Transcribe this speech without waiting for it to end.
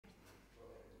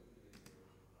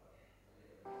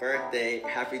birthday.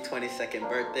 Happy 22nd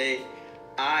birthday.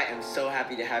 I am so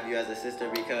happy to have you as a sister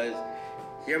because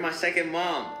you're my second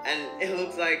mom. And it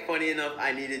looks like, funny enough,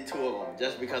 I needed 2 of them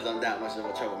just because I'm that much of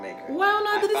a troublemaker. Why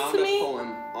not do this to me? I found a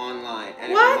poem online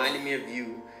and what? it reminded me of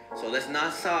you. So let's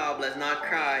not sob, let's not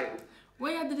cry.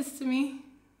 Why you do this to me?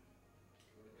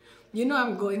 You know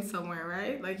I'm going somewhere,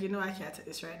 right? Like, you know I can't take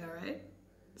this right now, right?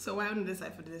 So why wouldn't I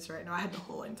decide for this right now? I had the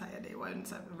whole entire day. Why wouldn't I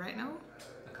decide for right now?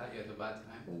 I caught you at the bad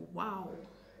time. Wow.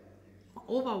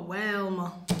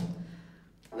 Overwhelm.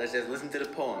 Let's just listen to the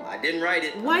poem. I didn't write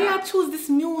it. Why y'all choose this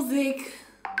music?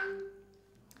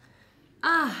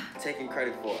 Taking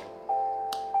credit for it.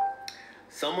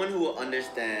 Someone who will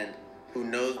understand, who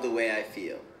knows the way I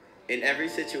feel. In every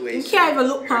situation, you can't even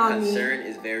look her on concern me.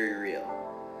 is very real.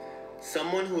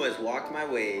 Someone who has walked my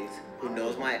ways, who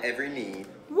knows my every need.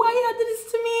 Why you do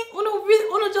this to me?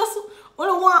 I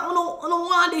don't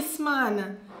want this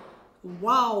man.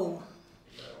 Wow.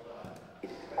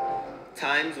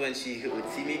 Times when she would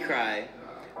see me cry,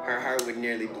 her heart would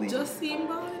nearly bleed. Just seem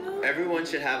bad enough. Everyone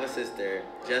should have a sister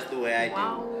just the way I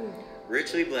Wow. do.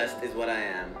 Richly blessed is what I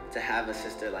am to have a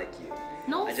sister like you.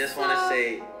 No, I just want to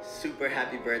say super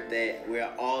happy birthday. We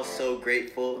are all so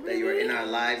grateful that you are in our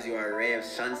lives. You are a ray of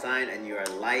sunshine and you are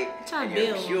light and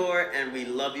you're pure and we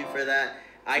love you for that.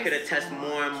 I could attest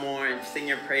more and more and sing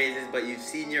your praises, but you've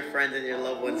seen your friends and your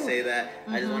loved ones say that.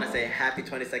 I just want to say happy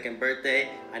 22nd birthday.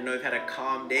 I know you've had a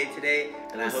calm day today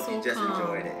and I hope you just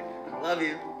enjoyed it. Love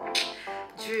you.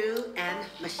 Drew and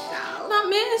Michelle. Not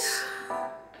Miss.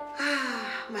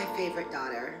 My favorite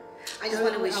daughter. I just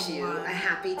want to wish you a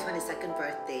happy 22nd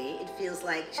birthday. It feels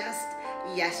like just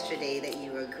yesterday that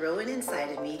you were growing inside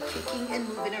of me, kicking and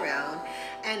moving around,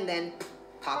 and then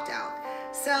popped out.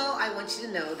 So I want you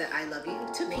to know that I love you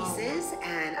to pieces,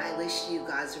 and I wish you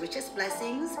God's richest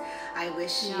blessings. I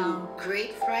wish you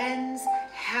great friends,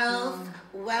 health,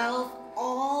 wealth,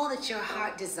 all that your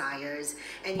heart desires,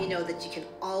 and you know that you can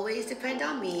always depend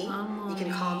on me. You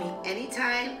can call me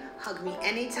anytime, hug me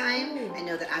anytime, and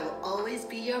know that I will always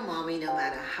be your mommy no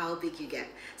matter how big you get.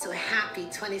 So happy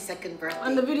 22nd birthday.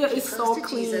 And the video is so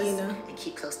clean. Jesus and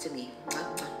keep close to me.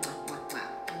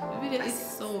 The video is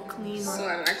so clean. So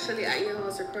I'm actually at your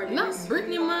house recording. Not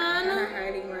Brittany, man. I'm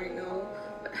hiding right now.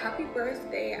 But happy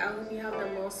birthday. I hope you have the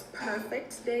most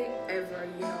perfect day ever.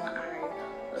 You know,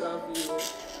 I love you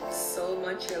so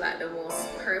much. You're like the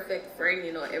most perfect friend.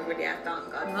 You know, every day I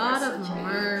thank God for such a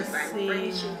divine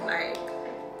friendship. Like,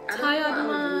 I don't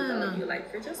know how you love you.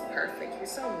 Like, you're just perfect. You're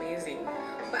so amazing.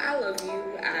 But I love you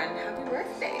and happy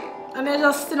birthday. And they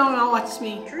just sit down and watch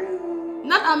me. Drew.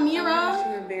 Not Amira. I wish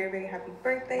you a very, very happy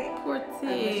birthday. Poor thing.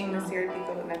 I wish you this year to be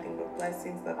filled with nothing but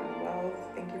blessings, love, and wealth.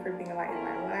 Thank you for being a light in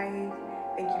my life.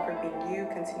 Thank you for being you.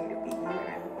 Continue to be you. And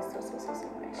I love you so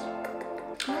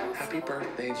much. Happy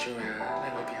birthday, Joanne. I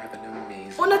hope you have an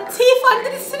amazing On the teeth under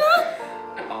this, you know?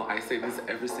 Oh, I say this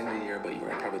every single year, but you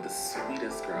are probably the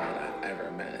sweetest girl I've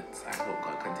ever met. I hope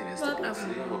God continues to bless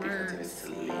you. I hope He continues to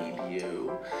lead you.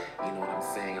 You know what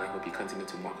I'm saying? And I hope you continue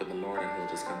to walk with the Lord and He'll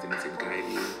just continue to guide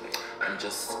you. And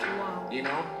just, you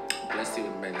know, bless you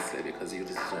immensely because you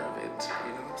deserve it.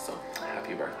 You know? So,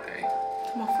 happy birthday.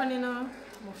 My friend, you know?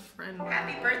 My friend.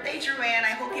 Happy birthday, Joanne.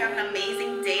 I hope you have an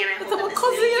amazing day, and I hope that this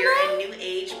cousin, new year and new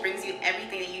age brings you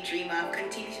everything that you dream of.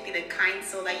 Continue to be the kind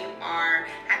soul that you are.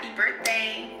 Happy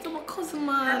birthday. To my cousin,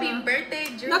 man. Happy birthday,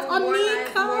 Drew. Not on more Nika.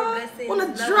 life, more blessings.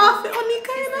 Wanna drop it on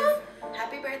Nika, you know?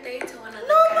 Happy birthday to one of the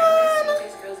man.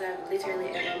 sweetest girls I've literally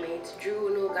ever met.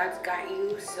 Drew, know God's got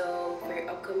you, so for your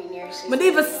upcoming years, But they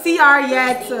even see her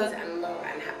yet. And love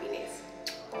and happiness.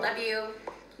 Love you.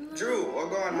 Drew, well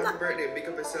go on, happy birthday, big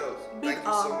up yourself. Thank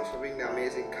you so much for being the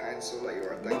amazing kind soul that you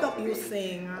are. Thank you for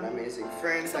being an amazing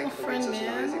friend. Thank you for being such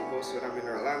an amazing host when I'm in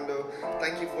Orlando.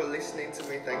 Thank you for listening to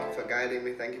me. Thank you for guiding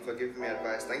me. Thank you for giving me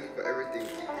advice. Thank you for everything.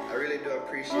 I really do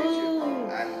appreciate you.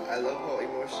 And I love how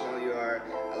emotional you are.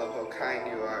 I love how kind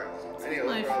you are.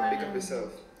 Anyway, overall, big up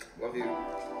yourself. Love you.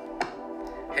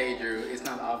 Hey Drew, it's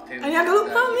not often that you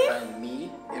find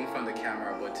me in front of the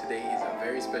camera, but today is a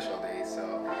very special day,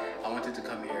 so I wanted to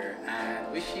come here and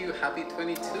wish you happy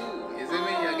 22. Isn't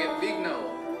me? I get big now.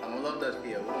 I'm gonna love that for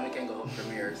you. We only can go up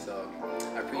from here, so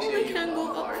I appreciate you. Can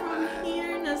go up from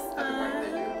here, that's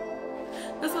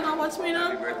That's what I watch me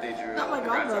now. Happy birthday, Drew. Not my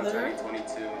godbrother.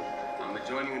 22. I'm gonna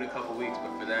join you in a couple weeks,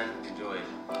 but for then, enjoy it.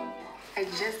 I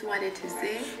just wanted to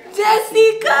say,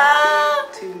 Jessica!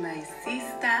 To my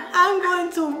sister. I'm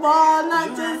going to ball,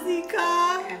 not Jessica.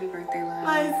 Happy birthday, love.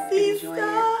 My sister. Enjoy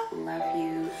it. Love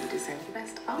you. You deserve the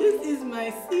best. This is my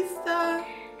sister.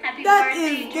 Happy that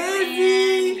birthday, is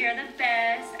Daisy. You're the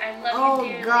best. I love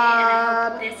you dearly.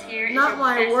 God. And I hope this year not is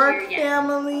my best work year yet.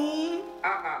 family.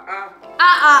 Today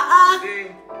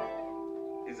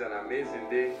is an amazing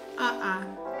day.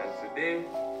 And today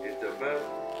is the birth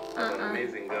of an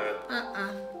amazing God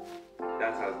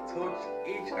that has touched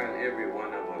each and every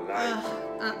one of our lives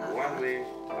in one way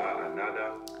or another.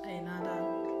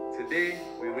 Today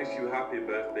we wish you happy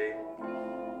birthday.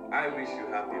 I wish you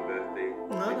happy birthday.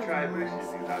 The tribe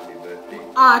wishes you happy birthday.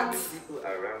 And the people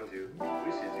around you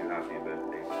wishes you happy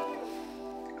birthday.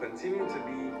 Continue to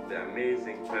be the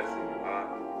amazing person you are,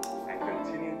 and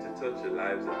continue to touch the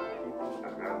lives of the people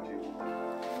around you.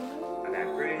 And I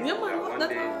pray that one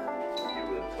day you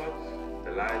will touch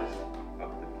the lives of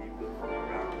the people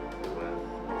around the world.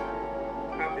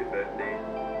 Happy birthday.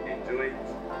 Enjoy it.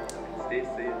 And stay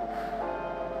safe.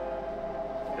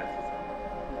 That is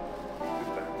all.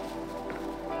 Goodbye.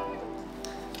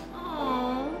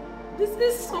 Oh, this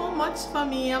is so much for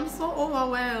me. I'm so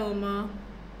overwhelmed.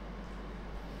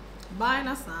 Bye,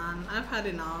 Nasan. I've had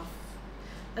enough.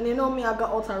 And you know me, I got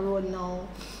out of road now.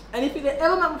 And if you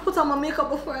ever make me put on my makeup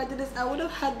before I did this, I would have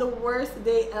had the worst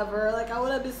day ever. Like, I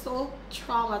would have been so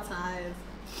traumatized.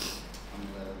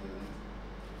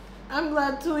 I'm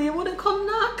glad too. You wouldn't come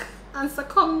knock and say,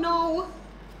 come now.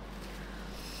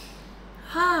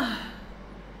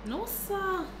 No,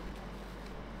 sir.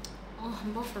 Oh,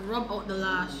 I'm about to rub out the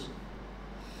lash.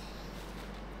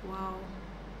 Wow.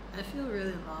 I feel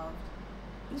really loved.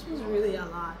 This was really a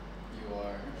lot. You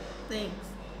are. Thanks.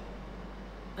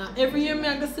 Every year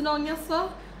I go sit down here, sir,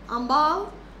 and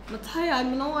ball. I'm tired. I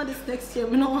don't want this next year. I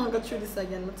don't want to go through this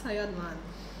again. I'm tired, man. I'm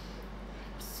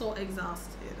so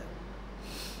exhausted.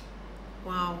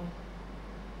 Wow.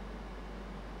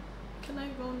 Can I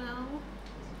go now?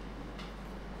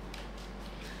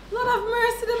 Lord have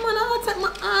mercy, the man. I'll take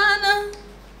my Anna.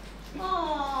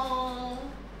 Oh.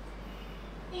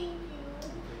 Thank you.